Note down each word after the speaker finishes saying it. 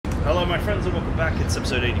Hello my friends and welcome back. It's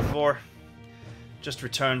episode 84. Just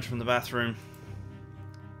returned from the bathroom.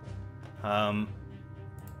 The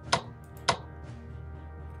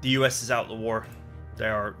US is out the war.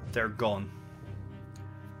 They're gone.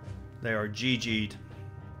 They are GG'd.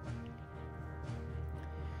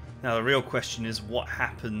 Now the real question is what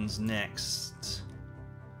happens next?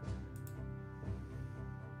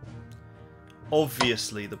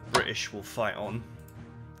 Obviously the British will fight on,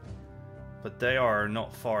 but they are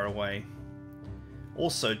not far away.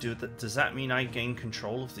 Also, does that mean I gain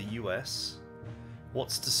control of the US?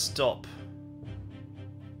 What's to stop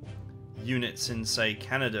units in, say,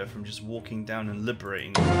 Canada from just walking down and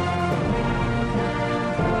liberating them?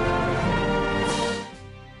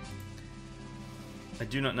 I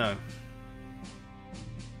do not know.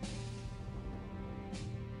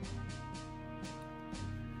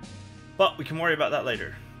 But we can worry about that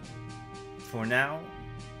later. For now,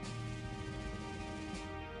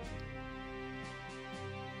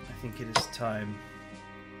 I think it is time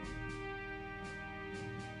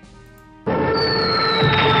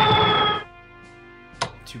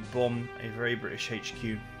to bomb a very British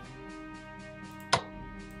HQ.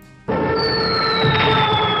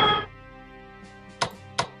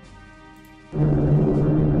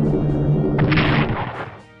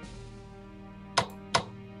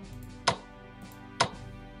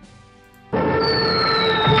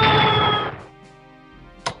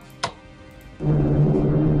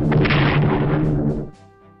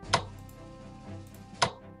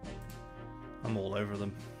 I'm all over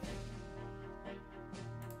them.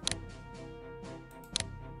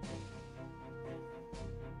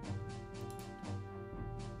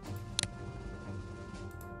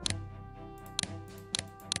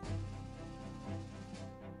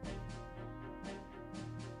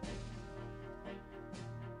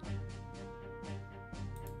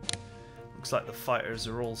 Looks like the fighters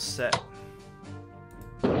are all set.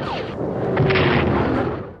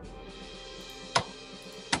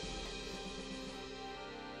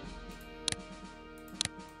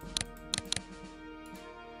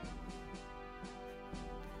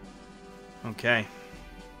 Okay.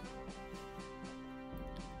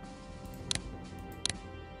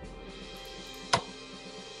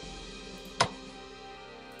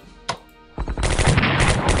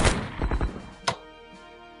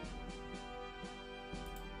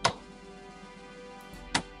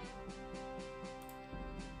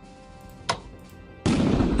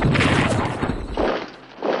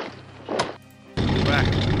 Back.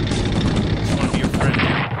 Just want to be your friend.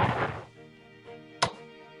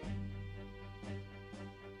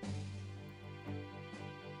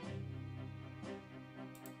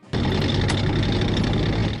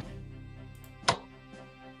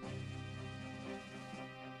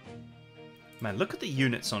 Man, look at the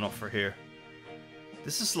units on offer here.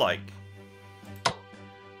 This is like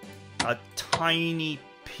a tiny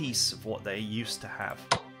piece of what they used to have.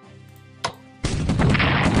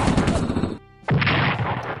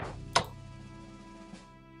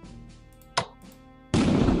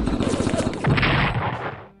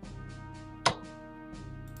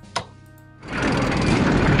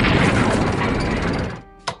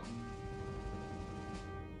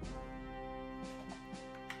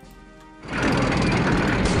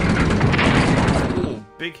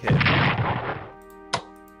 Big hit.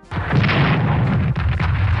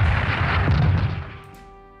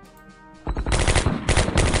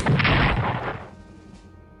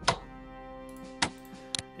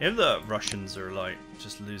 If the Russians are like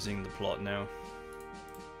just losing the plot now.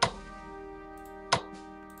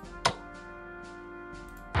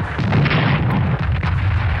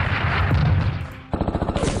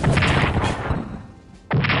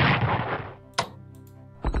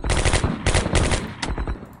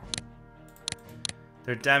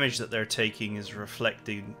 Their damage that they're taking is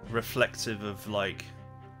reflective of like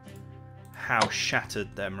how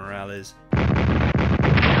shattered their morale is.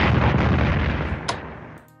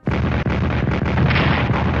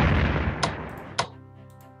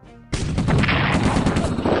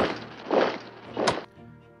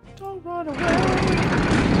 Don't run away.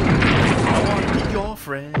 I want to be your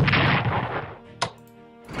friend.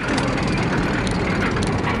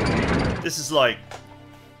 This is like,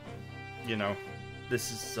 you know,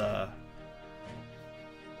 this is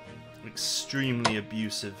extremely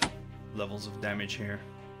abusive levels of damage here.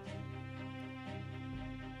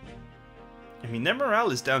 I mean, their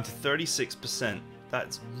morale is down to 36%.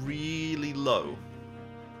 That's really low.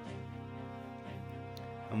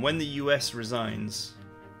 And when the US resigns,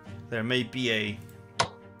 there may be a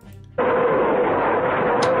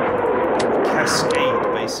cascade,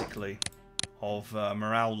 basically, of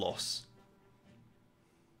morale loss.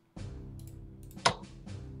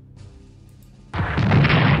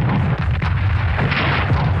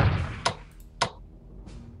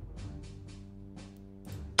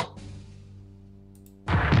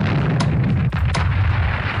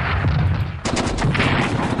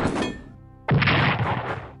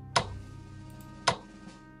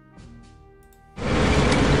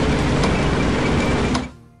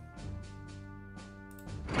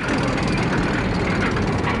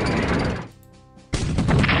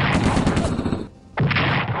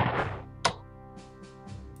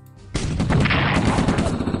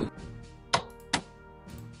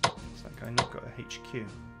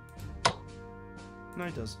 No,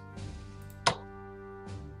 it does.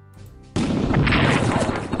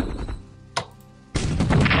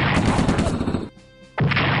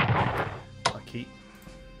 Lucky.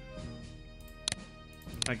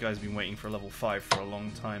 That guy's been waiting for level 5 for a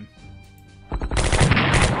long time.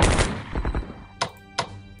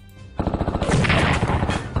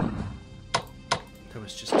 There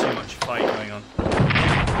was just too much fight going on.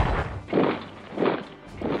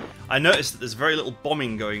 I noticed that there's very little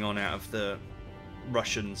bombing going on out of the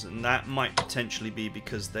Russians, and that might potentially be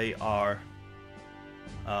because they are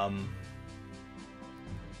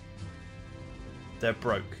they're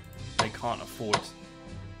broke. They can't afford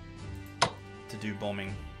to do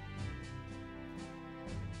bombing.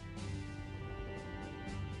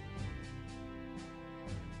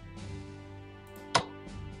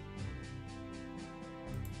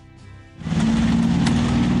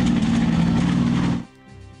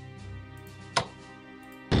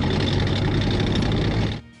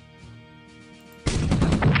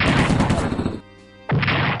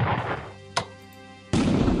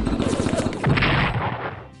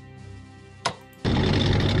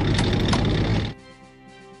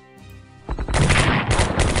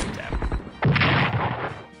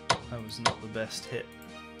 Best hit.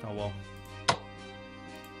 Oh well.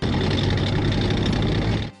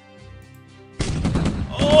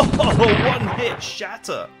 Oh, one hit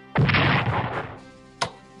shatter.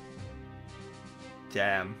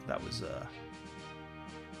 Damn, that was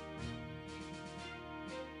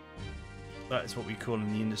that is what we call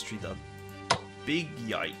in the industry the big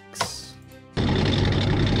yikes.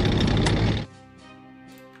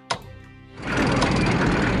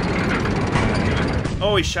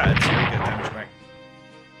 Oh, he shattered, so we get damage back.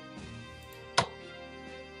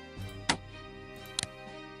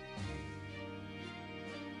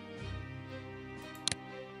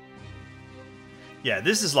 Yeah,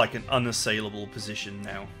 this is like an unassailable position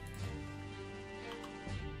now.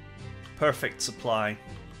 Perfect supply.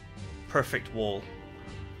 Perfect wall.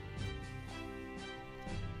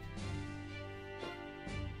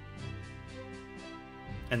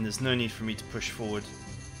 And there's no need for me to push forward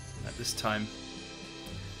at this time.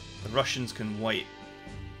 The Russians can wait.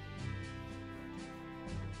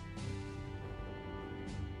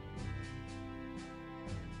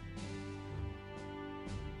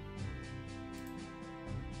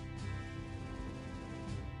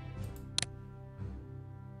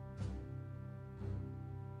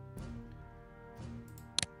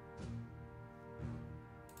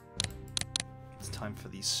 It's time for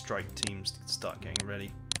these strike teams to start getting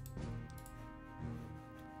ready.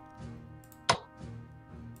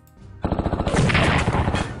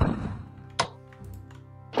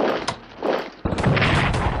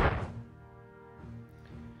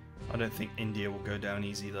 I don't think India will go down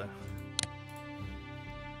easy though.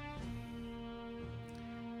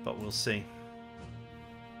 But we'll see.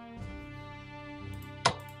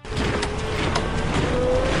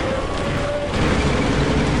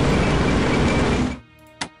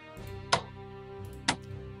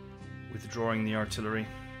 Withdrawing the artillery.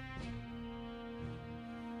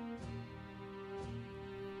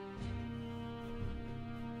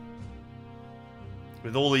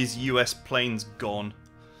 With all these US planes gone,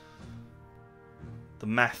 the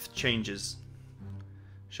math changes,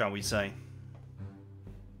 shall we say.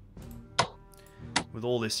 With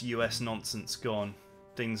all this US nonsense gone,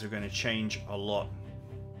 things are going to change a lot.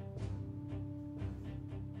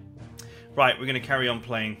 Right, we're going to carry on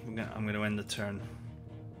playing. I'm going to end the turn.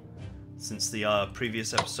 Since the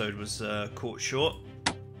previous episode was caught short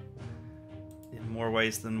in more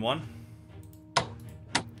ways than one.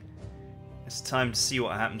 It's time to see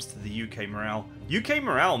what happens to the UK morale. UK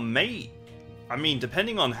morale may... I mean,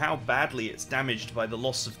 depending on how badly it's damaged by the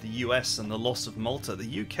loss of the US and the loss of Malta,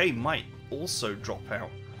 the UK might also drop out.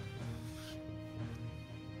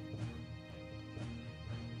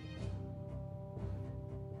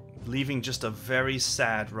 Leaving just a very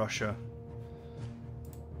sad Russia.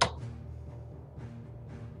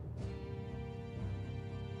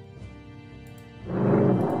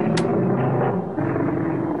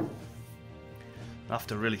 I have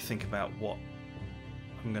to really think about what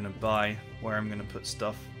I'm going to buy, where I'm going to put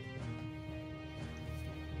stuff.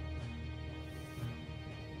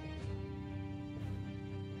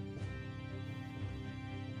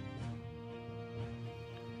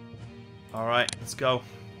 Alright, let's go.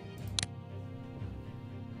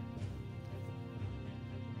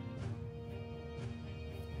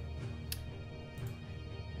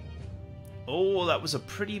 Oh, that was a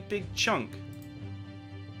pretty big chunk.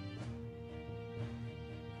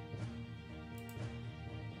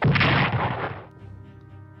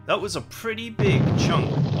 That was a pretty big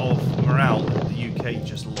chunk of morale that the UK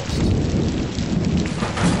just lost.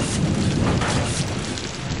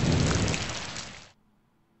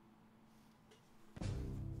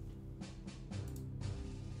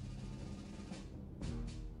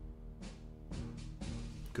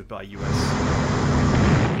 Goodbye, US.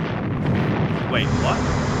 Wait, what?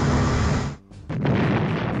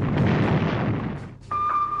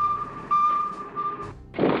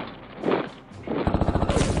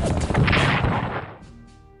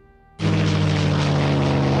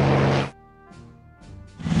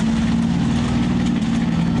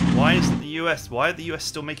 Why isn't the US? Why are the US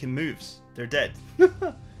still making moves? They're dead.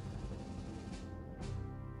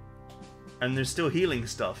 And they're still healing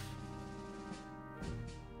stuff.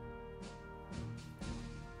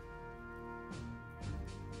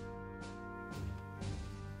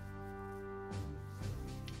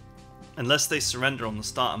 Unless they surrender on the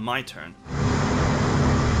start of my turn.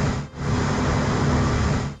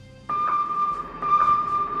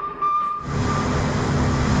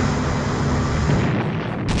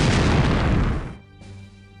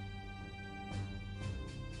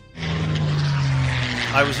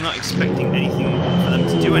 I was not expecting anything for them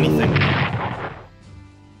to do anything.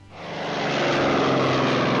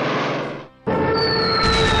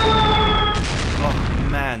 Oh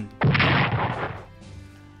man.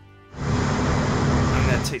 I'm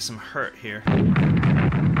gonna take some hurt here.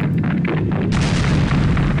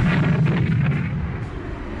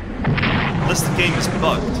 Unless the game is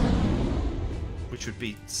bugged, which would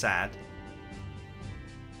be sad.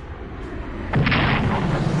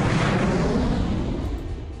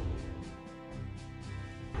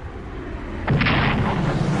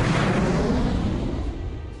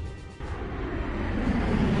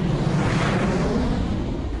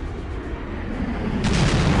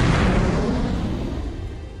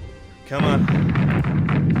 Come on.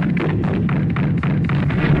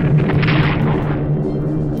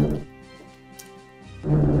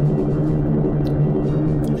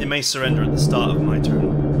 It may surrender at the start of my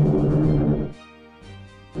turn.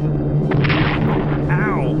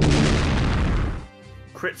 Ow!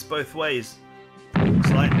 Crits both ways.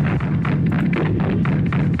 Looks like.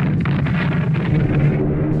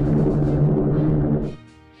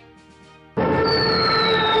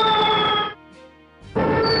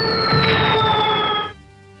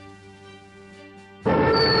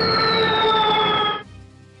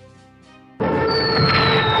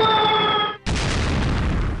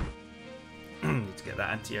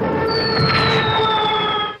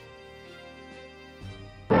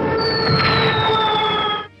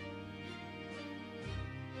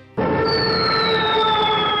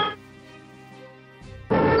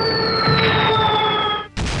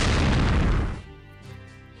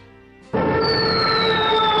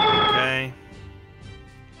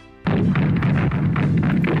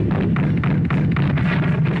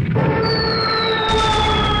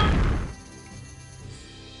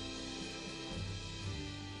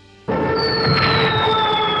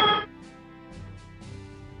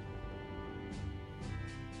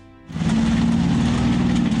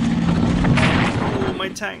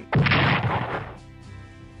 Tank. No,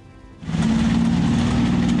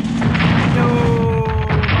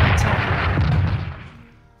 my tank.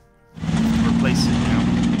 Replace it now.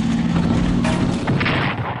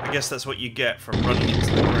 I guess that's what you get from running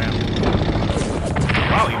into the ground.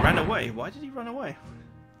 Wow, he ran away. Why did he run away?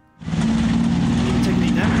 He didn't even take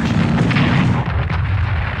any damage.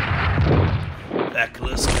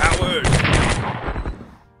 Feckless coward.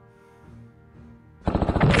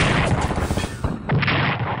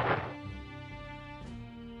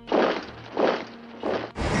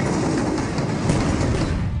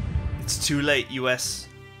 Too late, US.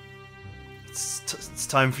 It's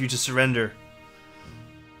time for you to surrender.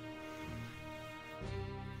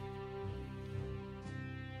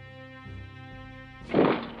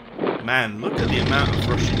 Man, look at the amount of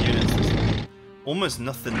Russian units. There's almost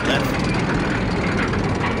nothing left.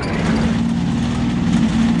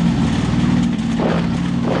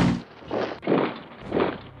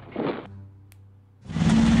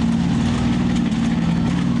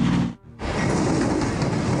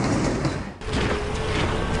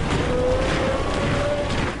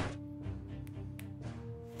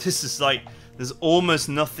 This is like, there's almost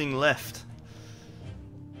nothing left.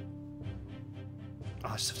 Oh,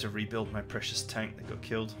 I just have to rebuild my precious tank that got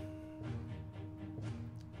killed.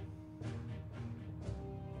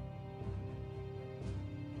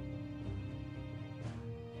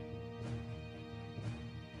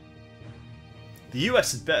 The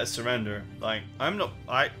US had better surrender. Like, I'm not,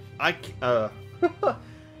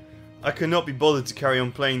 I cannot be bothered to carry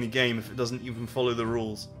on playing the game if it doesn't even follow the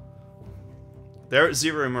rules. They're at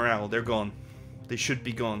 0 morale. They're gone. They should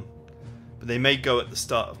be gone. But they may go at the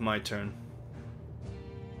start of my turn.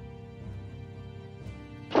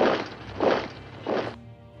 I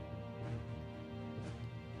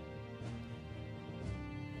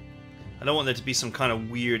don't want there to be some kind of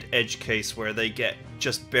weird edge case where they get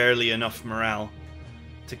just barely enough morale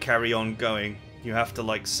to carry on going. You have to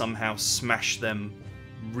like somehow smash them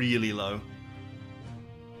really low.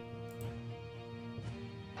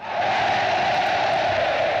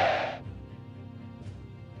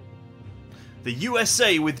 The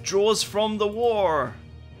USA withdraws from the war.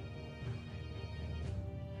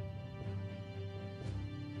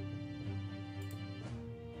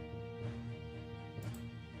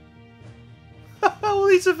 All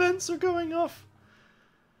these events are going off.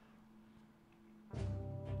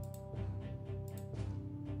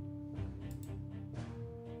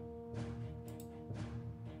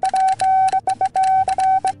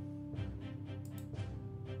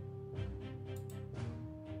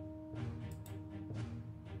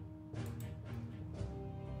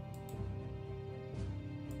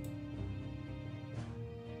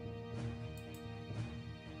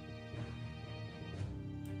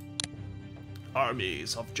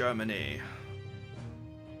 Armies of Germany.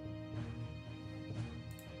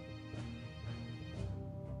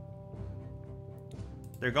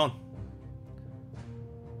 They're gone.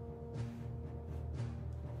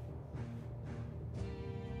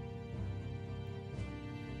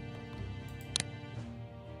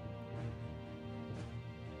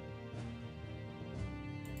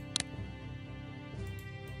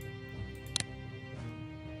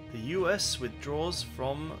 The US withdraws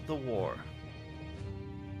from the war.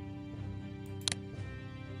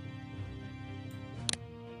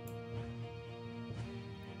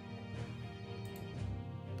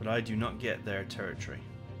 But I do not get their territory.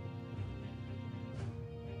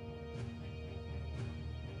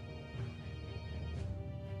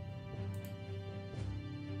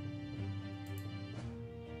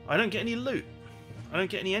 I don't get any loot. I don't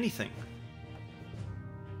get anything.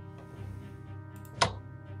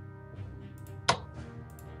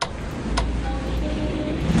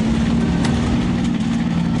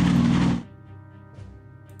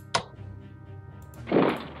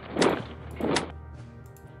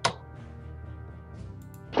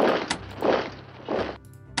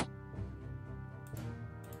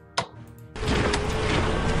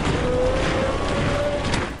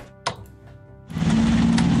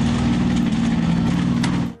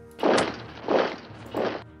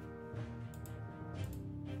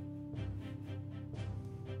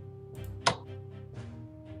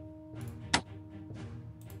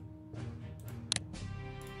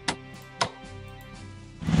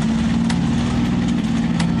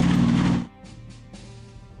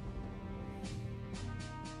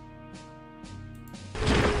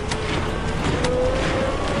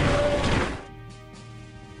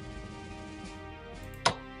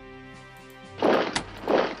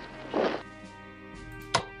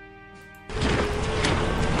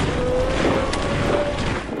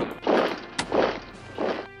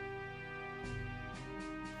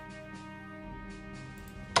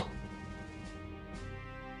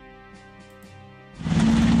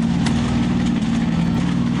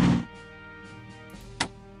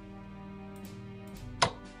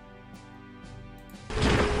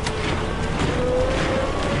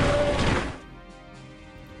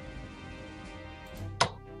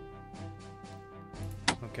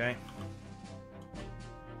 Okay.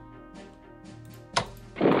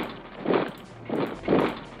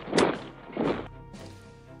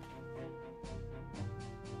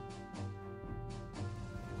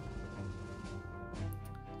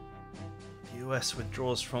 The US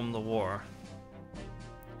withdraws from the war.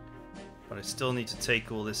 But I still need to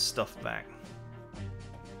take all this stuff back.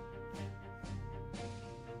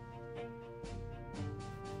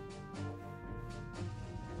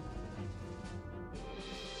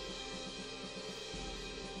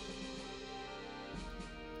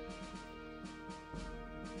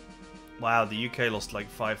 Wow, the UK lost like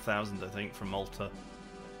 5,000, I think, from Malta.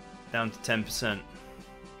 Down to 10%.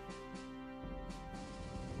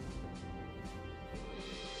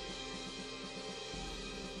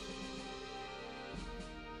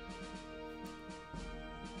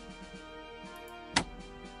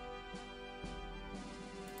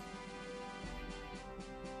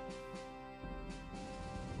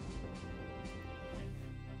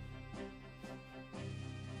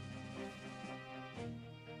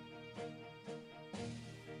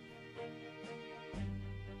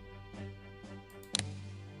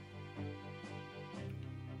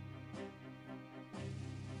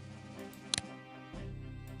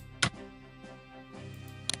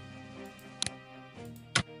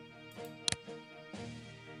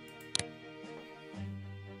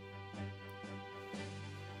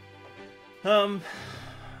 Um.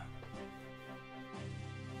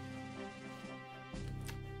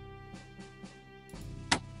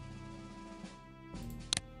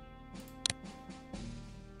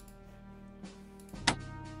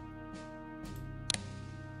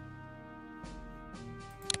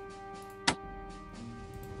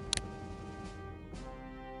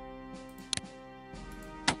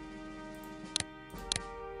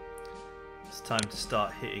 It's time to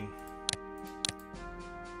start hitting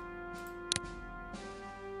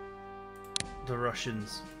the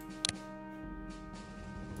Russians.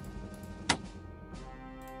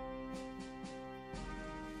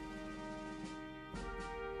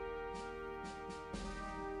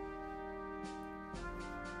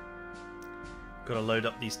 Got to load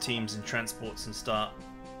up these teams in transports and start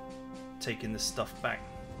taking this stuff back.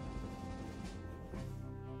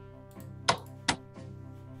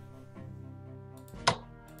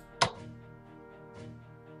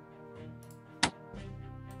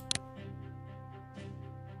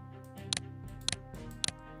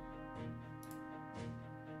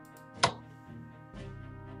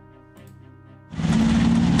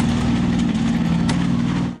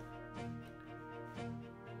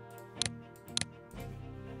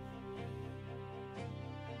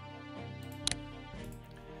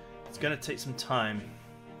 It's going to take some time.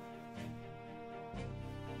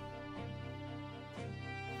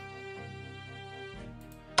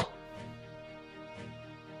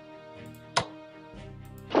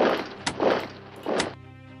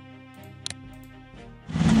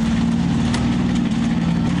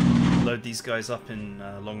 Load these guys up in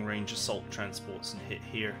long-range assault transports and hit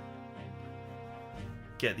here.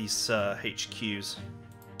 Get these HQs.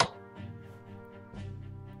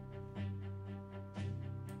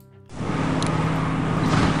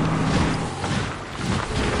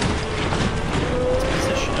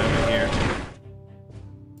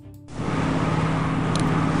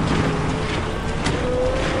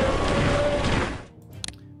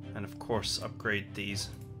 Upgrade these.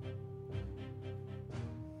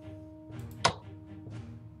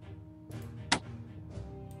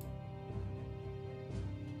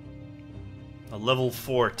 A level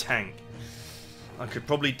 4 tank. I could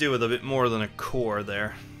probably do with a bit more than a core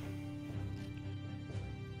there.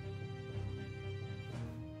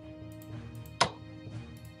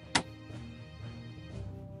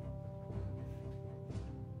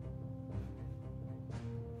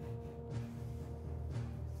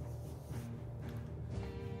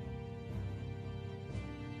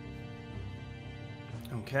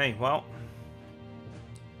 Okay, well,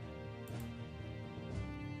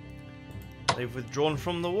 they've withdrawn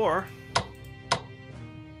from the war.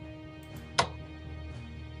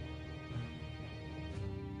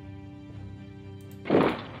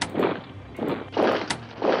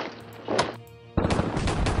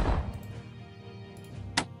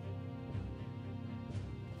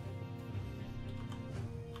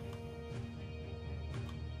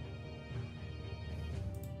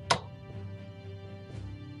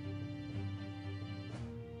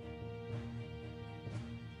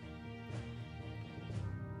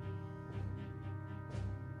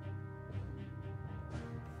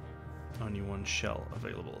 Only one shell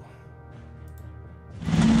available.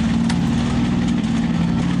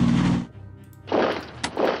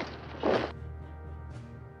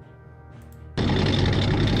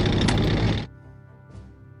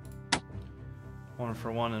 One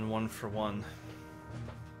for one and one for one.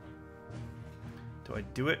 Do I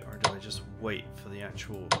do it or do I just wait for the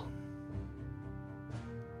actual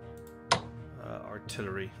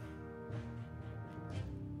artillery?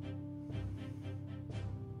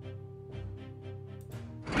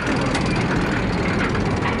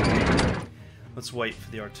 Let's wait for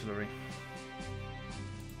the artillery.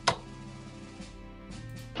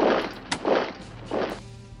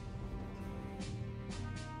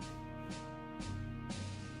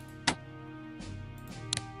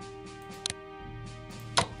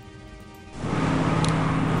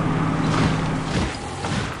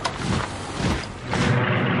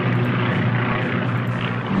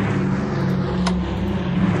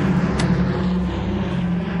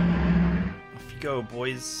 Off you go,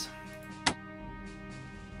 boys.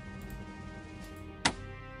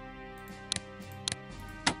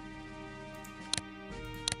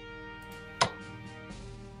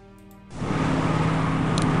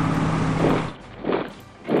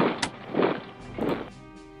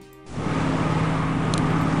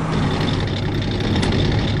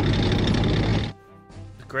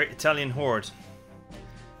 Great Italian horde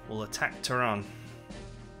will attack Tehran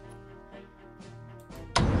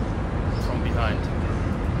from behind.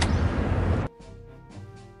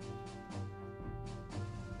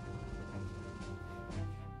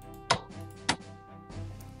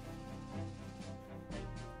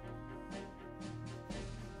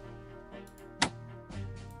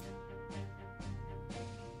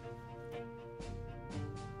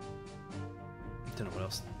 don't know what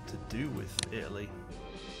else to do with Italy.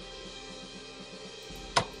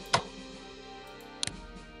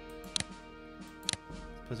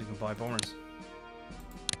 Suppose you can buy bombers.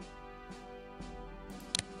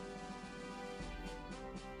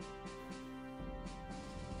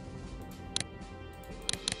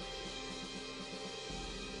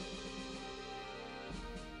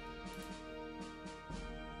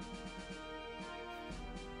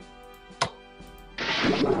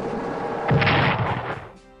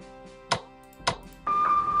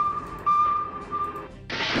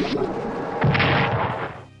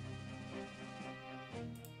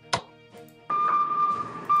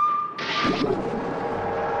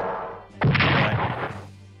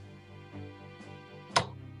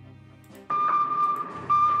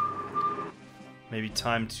 Maybe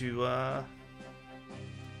time to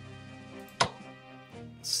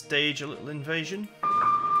stage a little invasion.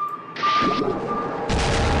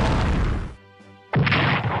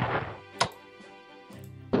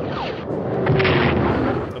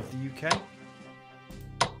 Of the UK.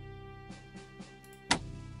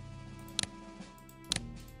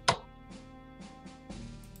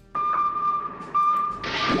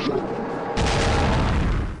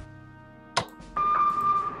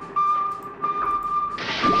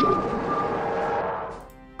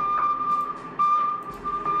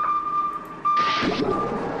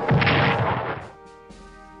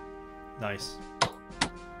 Nice.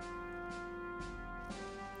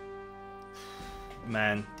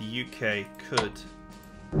 Man, the UK could.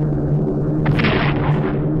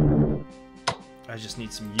 I just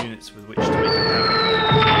need some units with which to make it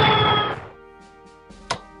happen.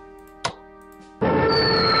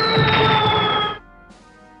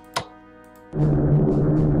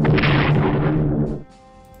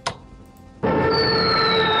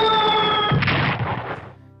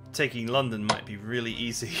 Taking London might be really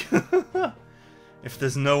easy if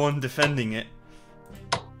there's no one defending it.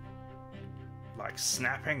 Like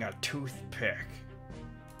snapping a toothpick.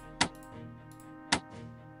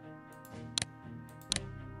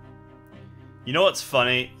 You know what's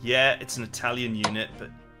funny? Yeah, it's an Italian unit,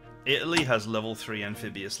 but Italy has level 3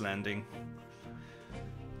 amphibious landing.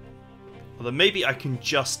 Although maybe I can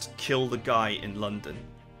just kill the guy in London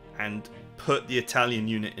and put the Italian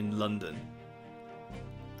unit in London.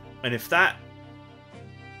 And if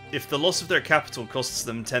the loss of their capital costs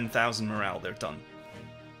them 10,000 morale, they're done.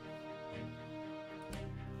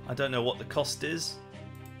 I don't know what the cost is,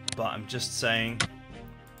 but I'm just saying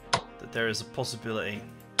that there is a possibility.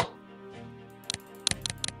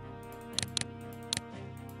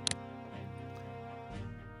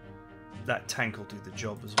 That tank will do the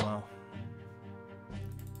job as well.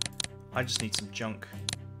 I just need some junk.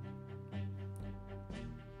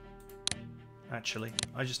 Actually,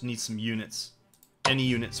 I just need some units. Any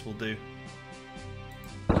units will do.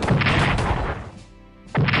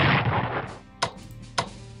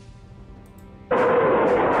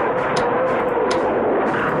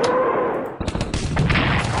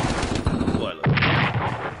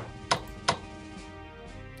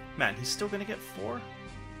 Man, he's still gonna get 4?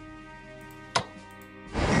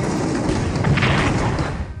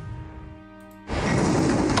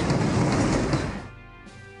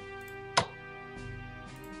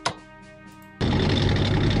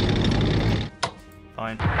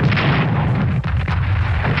 Fine.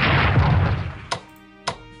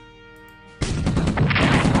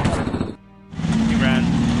 He ran,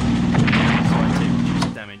 so I take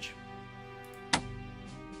reduced damage.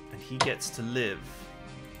 And he gets to live.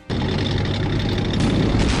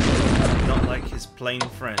 Not like his plain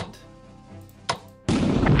friend.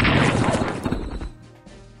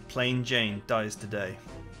 Plain Jane dies today.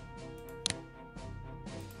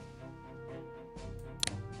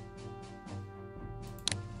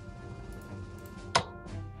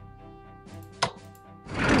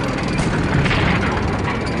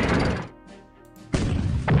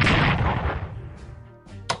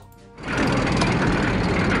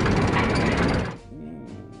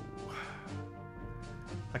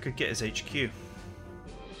 I could get his HQ. It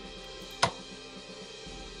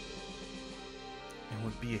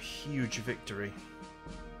would be a huge victory.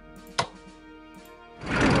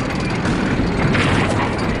 He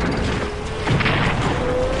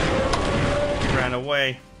ran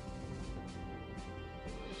away.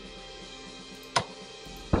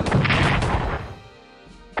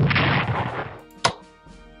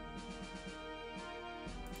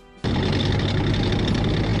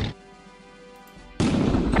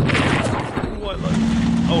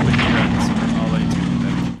 Oh, but he ran somewhere. I'll let you do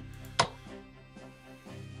damage.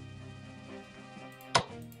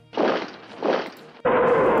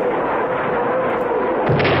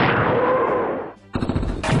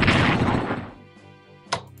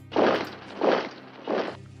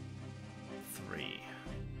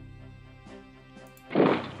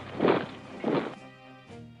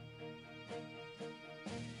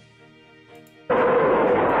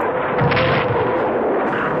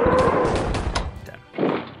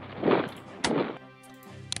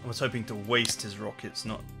 hoping to waste his rockets,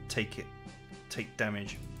 not take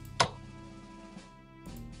damage.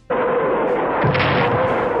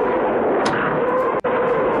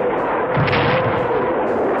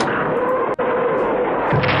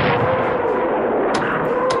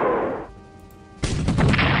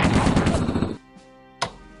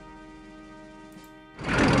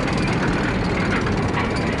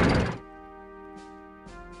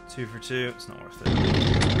 Two for two, it's not worth it.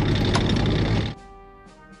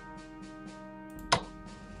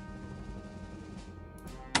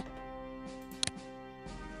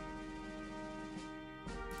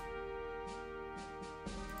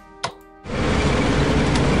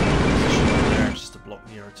 There, just to block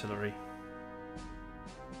the artillery.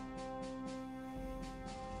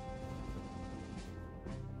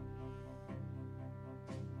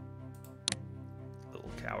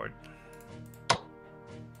 Little coward.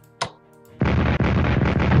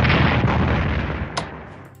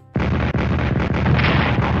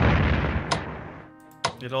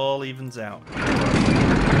 It all evens out.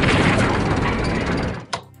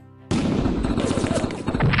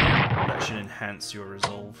 That should enhance your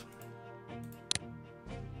resolve.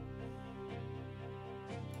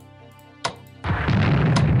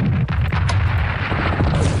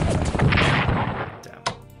 Damn.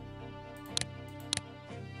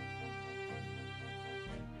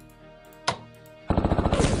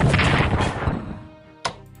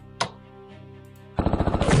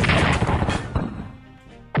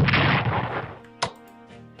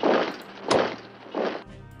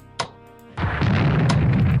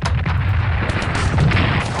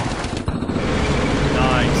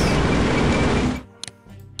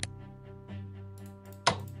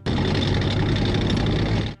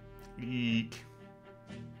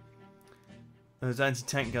 Those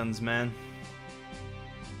anti-tank guns, man.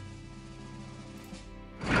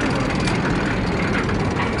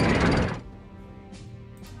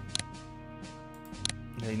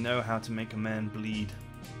 They know how to make a man bleed.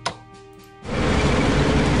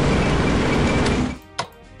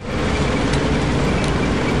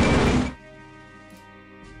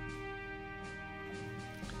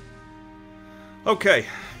 Okay.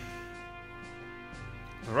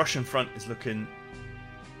 The Russian front is looking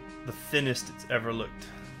the thinnest it's ever looked.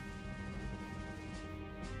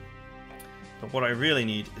 But what I really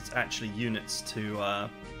need is actually units to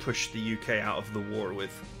push the UK out of the war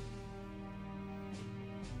with.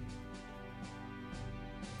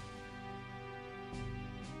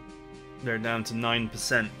 They're down to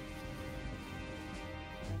 9%.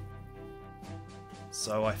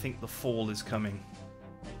 So I think the fall is coming.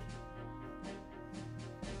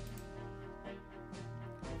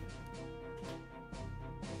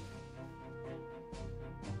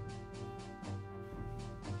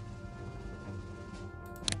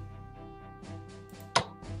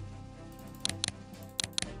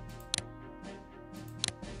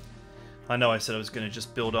 I know I said I was going to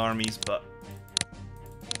just build armies, but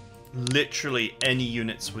literally any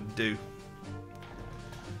units would do.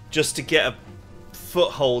 Just to get a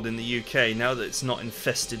foothold in the UK now that it's not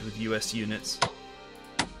infested with US units.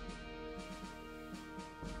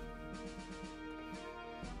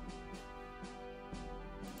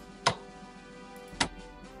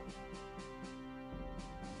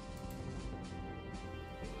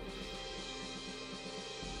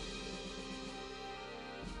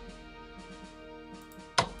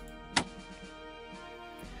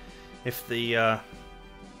 If the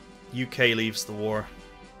UK leaves the war,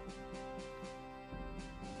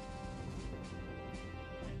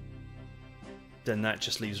 then that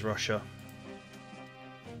just leaves Russia.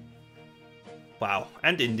 Wow,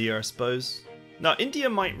 and India, I suppose. No, India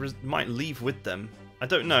might leave with them. I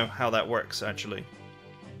don't know how that works actually.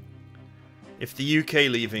 If the UK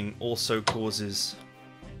leaving also causes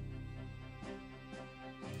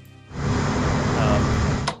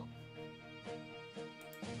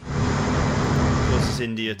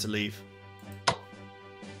India to leave.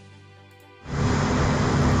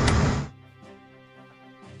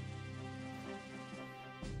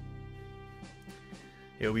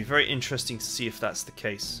 It'll be very interesting to see if that's the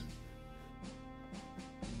case.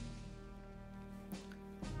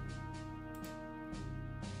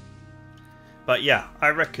 But yeah, I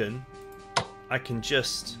reckon I can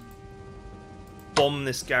just bomb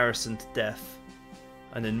this garrison to death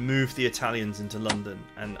and then move the Italians into London.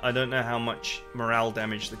 And I don't know how much morale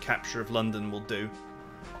damage the capture of London will do.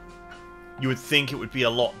 You would think it would be a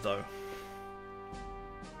lot, though.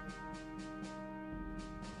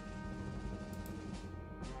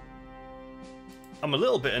 I'm a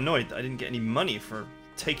little bit annoyed that I didn't get any money for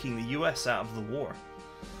taking the US out of the war.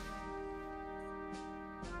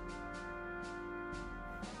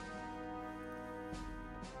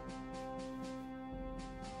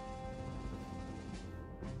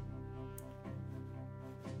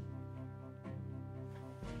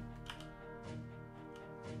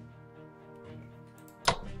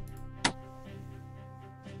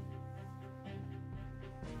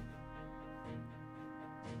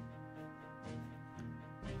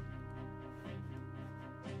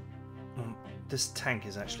 This tank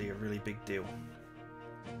is actually a really big deal.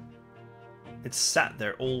 It's sat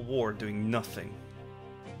there all war doing nothing.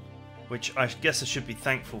 Which I guess I should be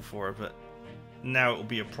thankful for, but now it will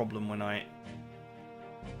be a problem when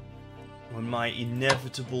my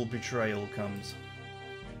inevitable betrayal comes.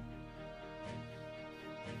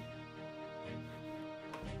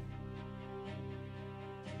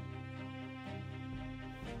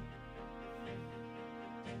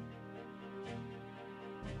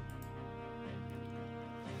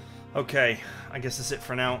 Okay, I guess that's it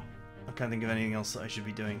for now. I can't think of anything else that I should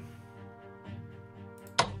be doing.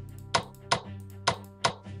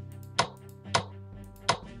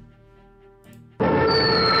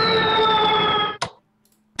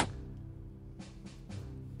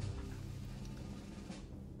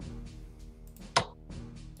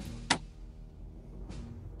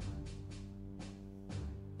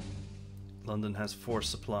 London has force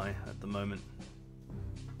supply at the moment.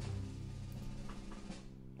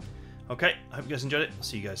 Okay, I hope you guys enjoyed it. I'll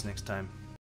see you guys next time.